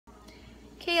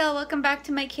Okay, y'all, welcome back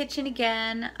to my kitchen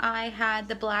again. I had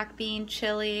the black bean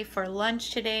chili for lunch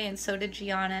today, and so did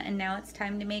Gianna, and now it's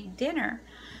time to make dinner.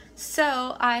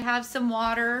 So I have some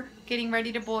water getting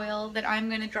ready to boil that I'm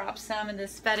going to drop some of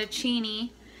this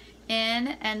fettuccine in,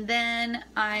 and then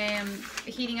I am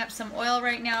heating up some oil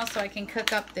right now so I can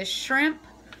cook up this shrimp.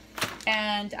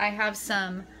 And I have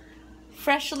some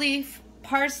freshly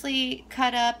parsley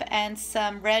cut up and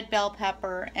some red bell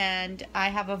pepper, and I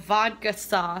have a vodka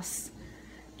sauce.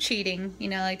 Cheating, you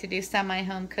know, I like to do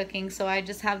semi-home cooking, so I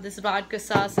just have this vodka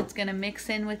sauce that's gonna mix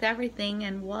in with everything,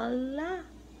 and voila.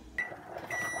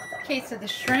 Okay, so the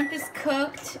shrimp is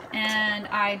cooked, and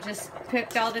I just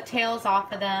picked all the tails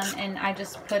off of them, and I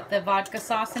just put the vodka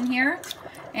sauce in here,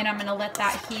 and I'm gonna let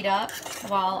that heat up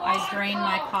while I drain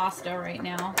my pasta right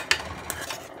now.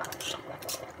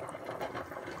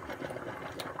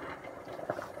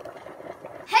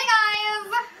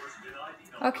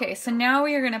 Okay, so now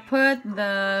we are going to put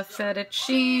the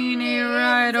fettuccine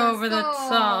right over the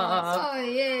top. Oh,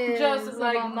 yeah. Just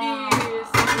like this.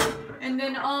 And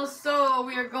then also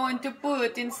we are going to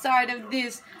put inside of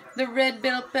this the red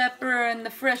bell pepper and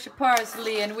the fresh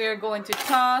parsley, and we are going to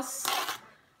toss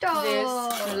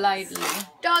this lightly.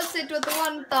 Toss it with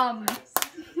one thumb.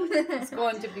 It's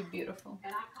going to be beautiful.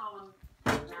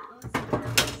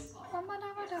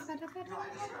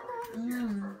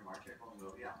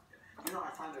 You know,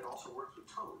 I find it also works with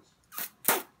toes.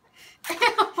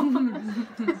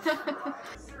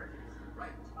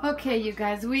 Okay, you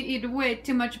guys, we eat way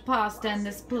too much pasta in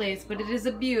this place, but it is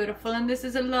a beautiful, and this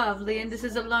is a lovely, and this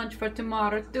is a lunch for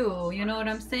tomorrow too. You know what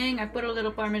I'm saying? I put a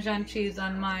little Parmesan cheese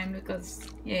on mine because,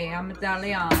 yeah, I'm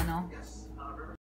Italiano.